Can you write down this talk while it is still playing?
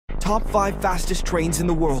top 5 fastest trains in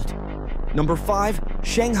the world. Number 5.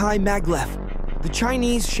 Shanghai Maglev. The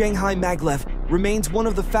Chinese Shanghai Maglev remains one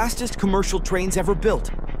of the fastest commercial trains ever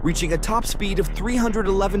built, reaching a top speed of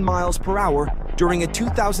 311 miles per hour during a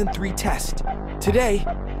 2003 test. Today,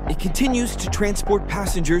 it continues to transport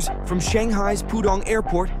passengers from Shanghai's Pudong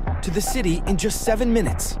Airport to the city in just 7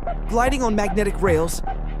 minutes. Gliding on magnetic rails,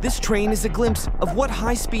 this train is a glimpse of what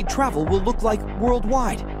high-speed travel will look like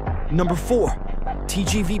worldwide. Number 4.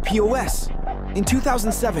 TGV POS. In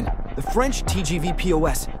 2007, the French TGV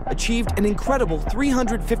POS achieved an incredible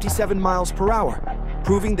 357 miles per hour,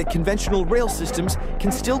 proving that conventional rail systems can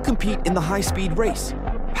still compete in the high-speed race.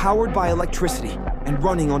 Powered by electricity and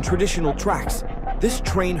running on traditional tracks, this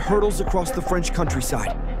train hurtles across the French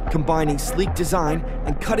countryside, combining sleek design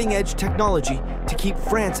and cutting-edge technology to keep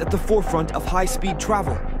France at the forefront of high-speed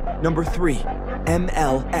travel. Number 3.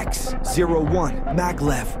 MLX-01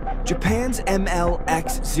 Maglev. Japan's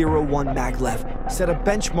MLX-01 Maglev set a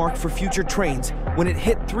benchmark for future trains when it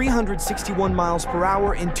hit 361 miles per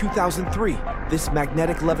hour in 2003. This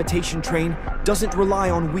magnetic levitation train doesn't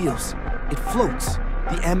rely on wheels, it floats.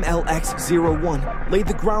 The MLX-01 laid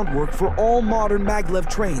the groundwork for all modern maglev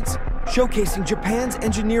trains, showcasing Japan's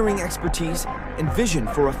engineering expertise and vision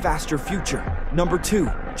for a faster future. Number 2.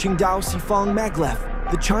 Qingdao Sifang Maglev.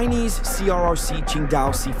 The Chinese CRRC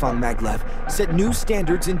Qingdao Sifang Maglev set new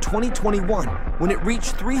standards in 2021 when it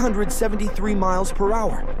reached 373 miles per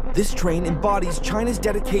hour. This train embodies China's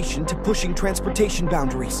dedication to pushing transportation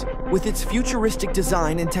boundaries. With its futuristic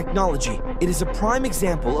design and technology, it is a prime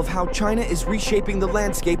example of how China is reshaping the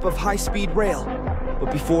landscape of high-speed rail.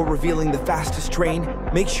 But before revealing the fastest train,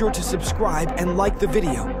 make sure to subscribe and like the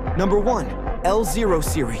video. Number 1. L0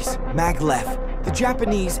 Series Maglev. The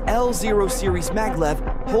Japanese L0 Series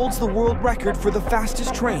Maglev holds the world record for the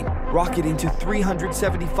fastest train, rocketing to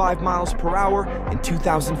 375 miles per hour in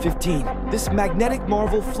 2015. This magnetic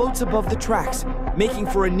marvel floats above the tracks, making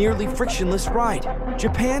for a nearly frictionless ride.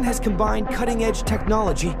 Japan has combined cutting-edge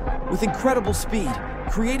technology with incredible speed,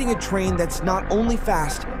 creating a train that's not only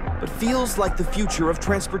fast, but feels like the future of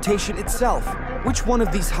transportation itself. Which one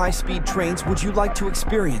of these high-speed trains would you like to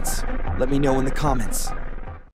experience? Let me know in the comments.